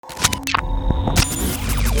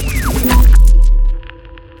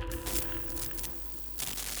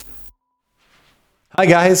Hi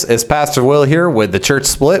guys, it's Pastor Will here with the Church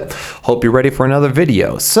Split. Hope you're ready for another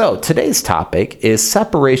video. So today's topic is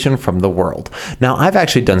separation from the world. Now I've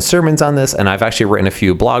actually done sermons on this and I've actually written a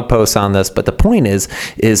few blog posts on this, but the point is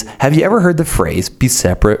have you ever heard the phrase be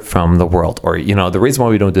separate from the world? Or, the reason why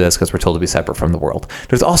we don't do this is because we're told to be separate from the world.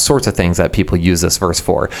 There's all sorts of things that people use this verse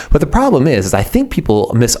for, but the problem is I think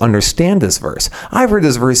people misunderstand this verse. I've heard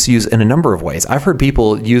this verse used in a number of ways. I've heard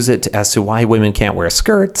people use it as to why women can't wear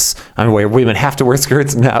skirts. Where women have to wear skirts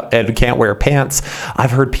now and can't wear pants.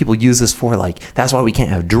 I've heard people use this for that's why we can't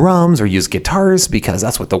have drums or use guitars because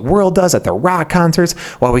that's what the world does at the rock concerts.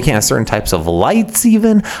 Why we can't have certain types of lights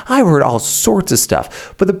even. I've heard all sorts of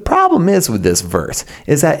stuff. But the problem is with this verse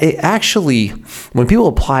is that it actually, when people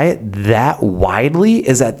apply it that widely,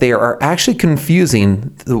 is that they are actually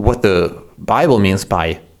confusing what the Bible means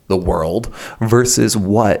by the world versus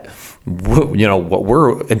what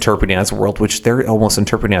we're interpreting as a world, which they're almost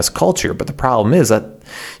interpreting as culture. But the problem is that,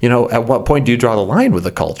 at what point do you draw the line with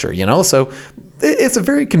the culture, So it's a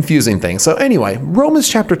very confusing thing. So anyway, Romans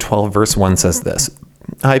chapter 12, verse 1 says this: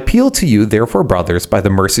 I appeal to you, therefore, brothers, by the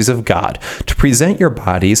mercies of God, to present your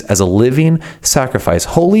bodies as a living sacrifice,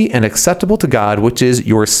 holy and acceptable to God, which is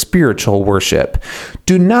your spiritual worship.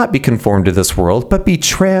 Do not be conformed to this world, but be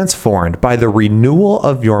transformed by the renewal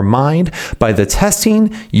of your mind. By the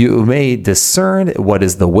testing, you may discern what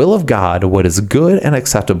is the will of God, what is good and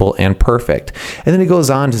acceptable and perfect. And then he goes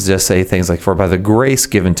on to just say things like, for by the grace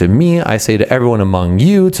given to me, I say to everyone among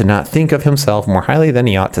you to not think of himself more highly than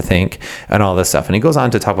he ought to think, and all this stuff. And he goes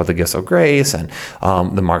on to talk about the gifts of grace and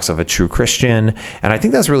the marks of a true Christian. And I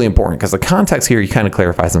think that's really important because the context here, he kind of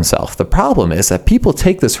clarifies himself. The problem is that people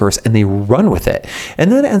take this verse and they run with it.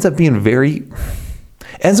 And then it ends up becoming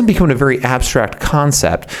a very abstract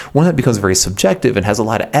concept, one that becomes very subjective and has a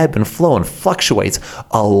lot of ebb and flow and fluctuates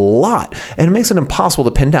a lot. And it makes it impossible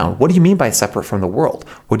to pin down. What do you mean by separate from the world?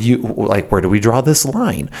 What do you where do we draw this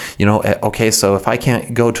line? Okay, so if I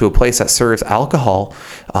can't go to a place that serves alcohol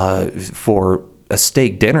for a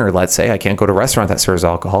steak dinner, let's say, I can't go to a restaurant that serves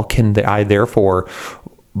alcohol, can I therefore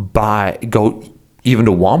go even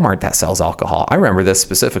to Walmart that sells alcohol? I remember this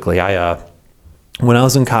specifically. When I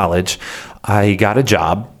was in college, I got a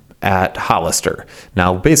job at Hollister.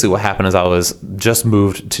 Now, basically what happened is I was just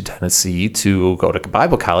moved to Tennessee to go to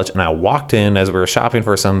Bible college, and I walked in as we were shopping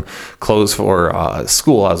for some clothes for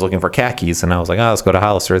school. I was looking for khakis, and I was like, let's go to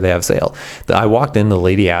Hollister. They have sale. I walked in, the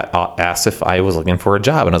lady asked if I was looking for a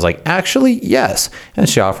job, and I was like, actually, yes. And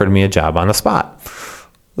she offered me a job on the spot.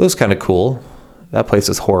 It was kind of cool. That place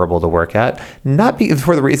was horrible to work at. Not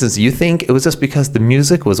for the reasons you think. It was just because the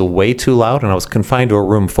music was way too loud and I was confined to a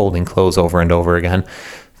room folding clothes over and over again.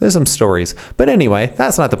 There's some stories. But anyway,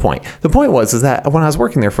 that's not the point. The point is that when I was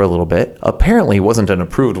working there for a little bit, apparently it wasn't an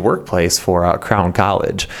approved workplace for Crown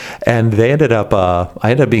College. And I ended up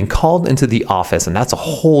being called into the office, and that's a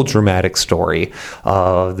whole dramatic story.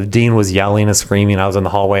 The dean was yelling and screaming. I was in the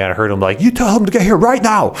hallway, and I heard him you tell him to get here right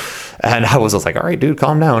now. And I was just like, all right, dude,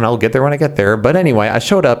 calm down. I'll get there when I get there. But anyway, I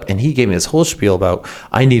showed up, and he gave me this whole spiel about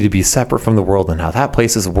I need to be separate from the world and how that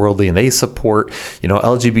place is worldly, and they support,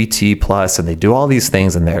 LGBT plus, and they do all these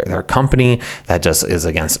things, and they're a company that just is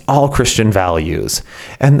against all Christian values.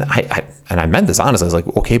 And I meant this honestly. I was like,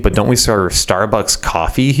 okay, but don't we serve Starbucks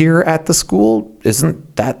coffee here at the school?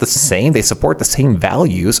 Isn't that the same? They support the same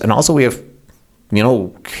values. And also we have,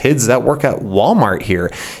 kids that work at Walmart here.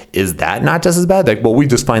 Is that not just as bad? We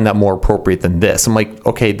just find that more appropriate than this. I'm like,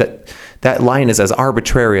 okay, that line is as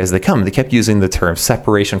arbitrary as they come. They kept using the term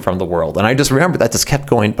separation from the world. And I just remember that just kept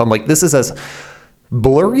going. I'm like, this is as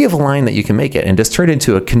blurry of a line that you can make it, and just turned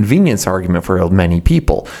into a convenience argument for many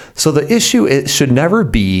people. So the issue, we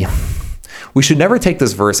should never take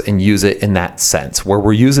this verse and use it in that sense, where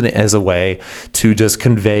we're using it as a way to just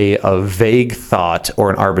convey a vague thought or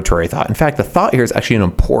an arbitrary thought. In fact, the thought here is actually an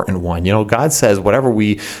important one. God says whatever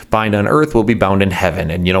we bind on earth will be bound in heaven.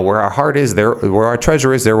 And, where our heart is, where our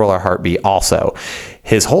treasure is, there will our heart be also.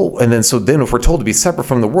 And then if we're told to be separate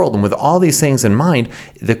from the world, and with all these things in mind,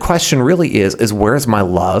 the question really is where's my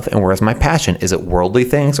love and where's my passion? Is it worldly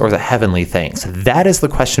things or is it heavenly things? That is the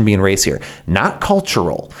question being raised here, not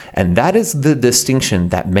cultural. And that is the distinction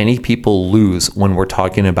that many people lose when we're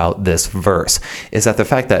talking about this verse, is that the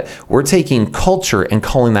fact that we're taking culture and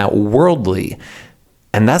calling that worldly.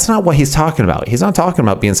 And that's not what he's talking about. He's not talking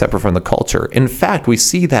about being separate from the culture. In fact, we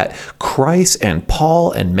see that Christ and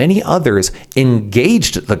Paul and many others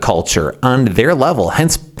engaged the culture on their level.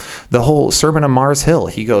 Hence the whole Sermon on Mars Hill.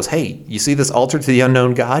 He goes, hey, you see this altar to the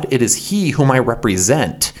unknown God? It is he whom I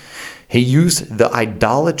represent. He used the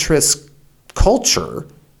idolatrous culture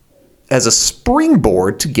as a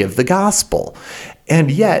springboard to give the gospel. And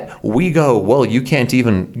yet we go, well, you can't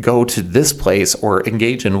even go to this place or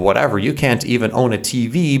engage in whatever. You can't even own a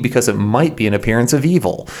TV because it might be an appearance of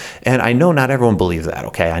evil. And I know not everyone believes that,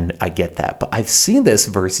 okay? I get that. But I've seen this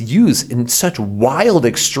verse used in such wild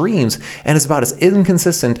extremes, and it's about as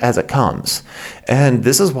inconsistent as it comes. And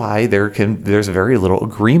this is why there's very little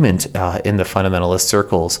agreement in the fundamentalist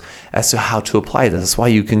circles as to how to apply this. That's why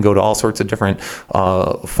you can go to all sorts of different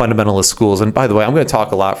fundamentalist schools. And by the way, I'm going to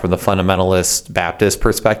talk a lot from the fundamentalist Baptist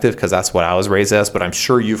perspective because that's what I was raised as. But I'm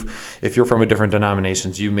sure if you're from a different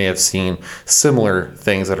denominations, you may have seen similar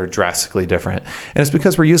things that are drastically different. And it's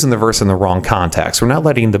because we're using the verse in the wrong context. We're not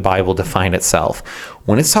letting the Bible define itself.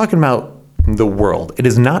 When it's talking about the world, it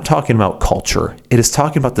is not talking about culture. It is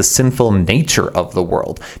talking about the sinful nature of the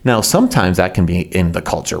world. Now, sometimes that can be in the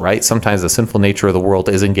culture, right? Sometimes the sinful nature of the world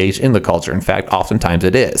is engaged in the culture. In fact, oftentimes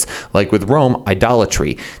it is. Like with Rome,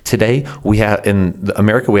 idolatry. Today, in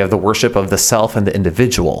America, we have the worship of the self and the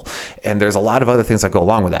individual. And there's a lot of other things that go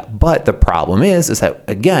along with that. But the problem is that,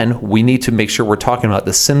 again, we need to make sure we're talking about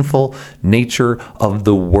the sinful nature of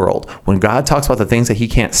the world. When God talks about the things that he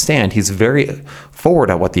can't stand, he's very forward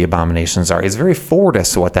at what the abominations are. He's very forward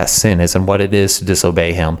as to what that sin is and what it is to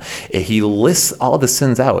disobey him. He lists all the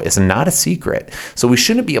sins out. It's not a secret. So we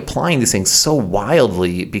shouldn't be applying these things so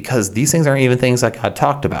wildly because these things aren't even things that God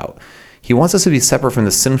talked about. He wants us to be separate from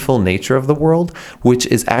the sinful nature of the world, which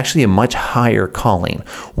is actually a much higher calling.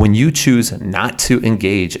 When you choose not to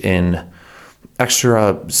engage in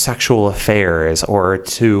extra sexual affairs or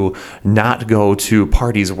to not go to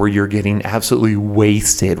parties where you're getting absolutely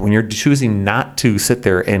wasted, when you're choosing not to sit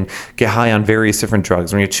there and get high on various different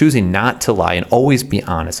drugs, when you're choosing not to lie and always be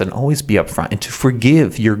honest and always be upfront and to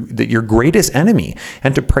forgive your greatest enemy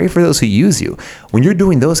and to pray for those who use you. When you're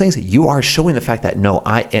doing those things, you are showing the fact that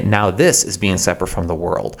now this is being separate from the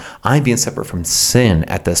world. I'm being separate from sin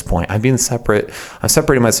at this point. I'm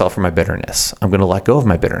separating myself from my bitterness. I'm going to let go of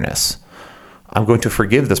my bitterness. I'm going to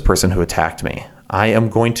forgive this person who attacked me. I am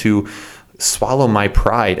going to swallow my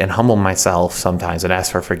pride and humble myself sometimes and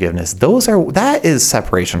ask for forgiveness. That is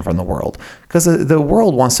separation from the world, because the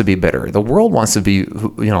world wants to be bitter. The world wants to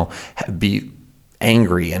be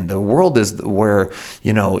angry, and the world is where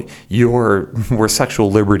where sexual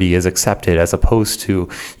liberty is accepted as opposed to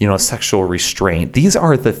sexual restraint. These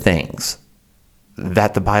are the things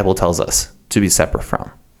that the Bible tells us to be separate from.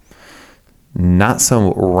 Not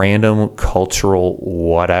some random cultural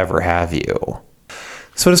whatever have you.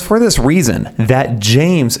 So it is for this reason that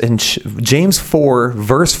James 4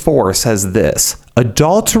 verse 4 says this: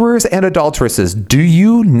 adulterers and adulteresses, do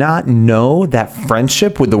you not know that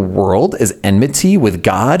friendship with the world is enmity with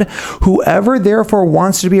God? Whoever therefore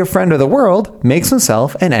wants to be a friend of the world makes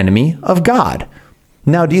himself an enemy of God.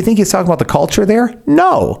 Now, do you think he's talking about the culture there?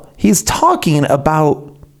 No, he's talking about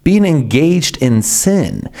being engaged in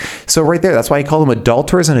sin. So right there, that's why I call them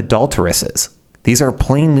adulterers and adulteresses. These are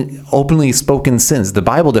plain, openly spoken sins. The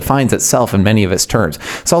Bible defines itself in many of its terms.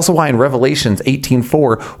 It's also why in Revelations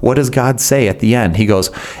 18:4, what does God say at the end? He goes,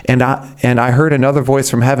 and I heard another voice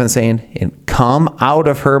from heaven saying, come out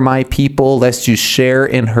of her, my people, lest you share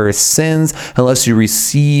in her sins, unless you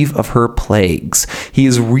receive of her plagues. He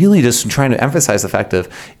is really just trying to emphasize the fact of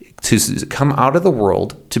to come out of the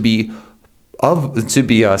world, to be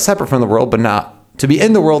separate from the world, but not to be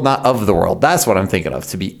in the world, not of the world. That's what I'm thinking of.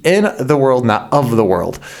 To be in the world, not of the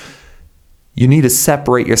world. You need to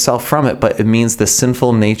separate yourself from it, but it means the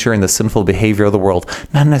sinful nature and the sinful behavior of the world,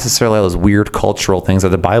 not necessarily those weird cultural things that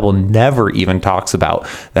the Bible never even talks about,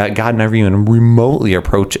 that God never even remotely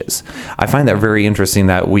approaches. I find that very interesting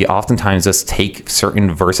that we oftentimes just take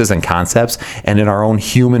certain verses and concepts, and in our own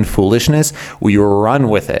human foolishness, we run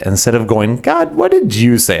with it instead of going, God, what did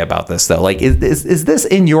you say about this though? Like, is this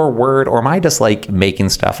in your word, or am I just like making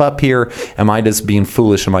stuff up here? Am I just being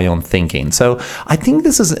foolish in my own thinking? So I think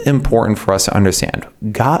this is important for us to understand.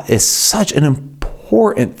 God is such an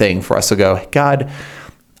important thing for us to go, God,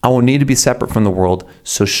 I will need to be separate from the world,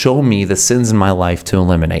 so show me the sins in my life to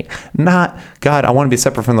eliminate. Not, God, I want to be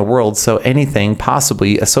separate from the world, so anything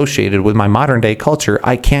possibly associated with my modern day culture,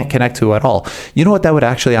 I can't connect to at all. You know what that would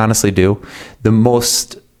actually honestly do? The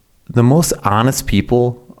most honest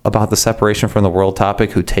people about the separation from the world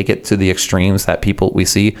topic, who take it to the extremes that people we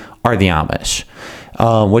see, are the Amish,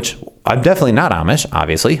 which I'm definitely not Amish,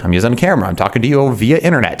 obviously. I'm using a camera. I'm talking to you via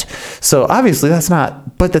internet. So obviously that's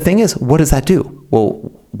not, but the thing is, what does that do? Well,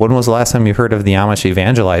 when was the last time you heard of the Amish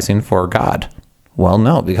evangelizing for God? Well,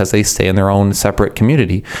 no, because they stay in their own separate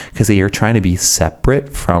community because they are trying to be separate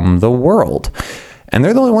from the world. And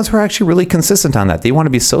they're the only ones who are actually really consistent on that. They want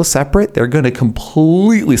to be so separate, they're going to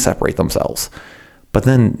completely separate themselves. but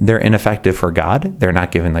then they're ineffective for God. They're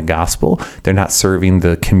not giving the gospel. They're not serving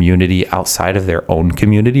the community outside of their own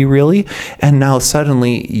community, really. And now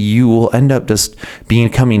suddenly you will end up just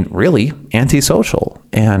becoming really antisocial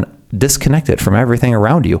and disconnected from everything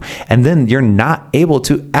around you. And then you're not able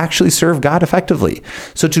to actually serve God effectively.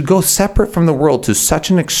 So to go separate from the world to such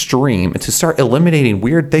an extreme and to start eliminating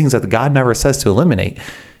weird things that God never says to eliminate,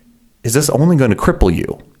 is this only going to cripple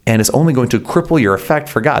you? And it's only going to cripple your effect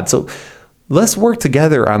for God. So let's work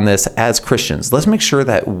together on this as Christians. Let's make sure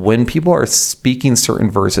that when people are speaking certain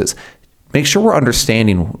verses, make sure we're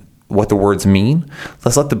understanding what the words mean.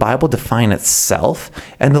 Let's let the Bible define itself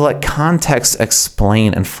and to let context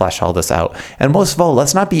explain and flesh all this out. And most of all,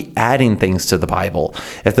 let's not be adding things to the Bible.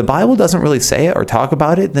 If the Bible doesn't really say it or talk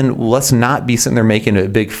about it, then let's not be sitting there making a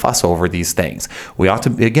big fuss over these things. We ought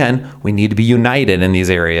to, again, we need to be united in these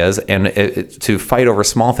areas, and to fight over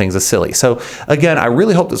small things is silly. So again, I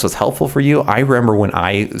really hope this was helpful for you. I remember when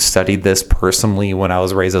I studied this personally when I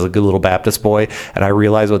was raised as a good little Baptist boy, and I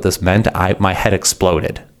realized what this meant, my head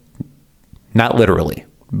exploded. Not literally,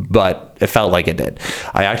 but it felt like it did.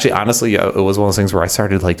 I actually, honestly, it was one of those things where I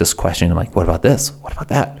started like just questioning, like, what about this? What about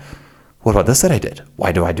that? What about this that I did?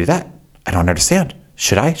 Why do I do that? I don't understand.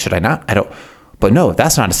 Should I? Should I not? I don't. But no, if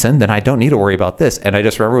that's not a sin, then I don't need to worry about this. And I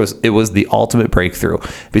just remember it was the ultimate breakthrough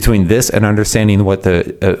between this and understanding what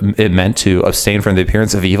it meant to abstain from the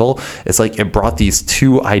appearance of evil. It's like it brought these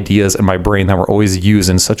two ideas in my brain that were always used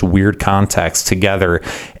in such weird contexts together.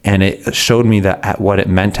 And it showed me that what it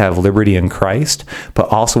meant to have liberty in Christ,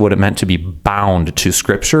 but also what it meant to be bound to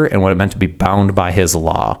Scripture and what it meant to be bound by His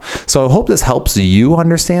law. So I hope this helps you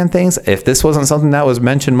understand things. If this wasn't something that was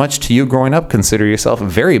mentioned much to you growing up, consider yourself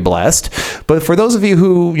very blessed. But for those of you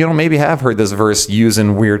who maybe have heard this verse used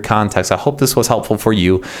in weird contexts, I hope this was helpful for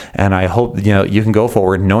you, and I hope you can go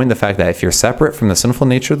forward knowing the fact that if you're separate from the sinful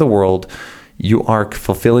nature of the world, you are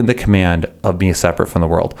fulfilling the command of being separate from the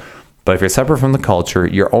world. But if you're separate from the culture,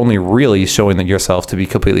 you're only really showing yourself to be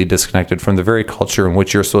completely disconnected from the very culture in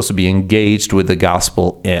which you're supposed to be engaged with the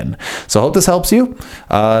gospel in. So I hope this helps you.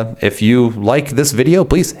 If you like this video,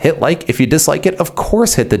 please hit like. If you dislike it, of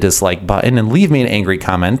course, hit the dislike button and leave me an angry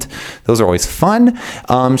comment. Those are always fun.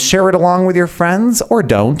 Share it along with your friends or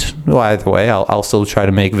don't. Well, either way, I'll still try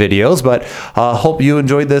to make videos. But hope you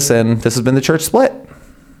enjoyed this, and this has been The Church Split.